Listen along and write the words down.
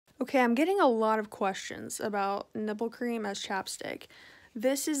Okay, I'm getting a lot of questions about nipple cream as chapstick.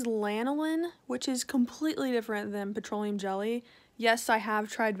 This is lanolin, which is completely different than petroleum jelly. Yes, I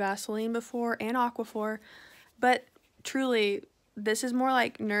have tried Vaseline before and Aquaphor, but truly, this is more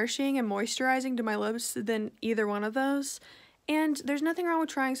like nourishing and moisturizing to my lips than either one of those. And there's nothing wrong with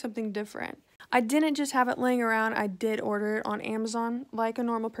trying something different. I didn't just have it laying around, I did order it on Amazon like a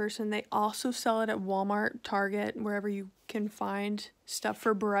normal person. They also sell it at Walmart, Target, wherever you can find stuff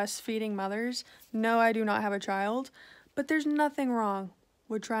for breastfeeding mothers. No, I do not have a child, but there's nothing wrong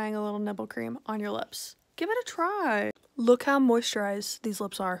with trying a little nipple cream on your lips. Give it a try. Look how moisturized these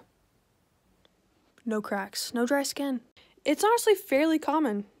lips are. No cracks, no dry skin. It's honestly fairly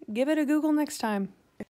common. Give it a Google next time.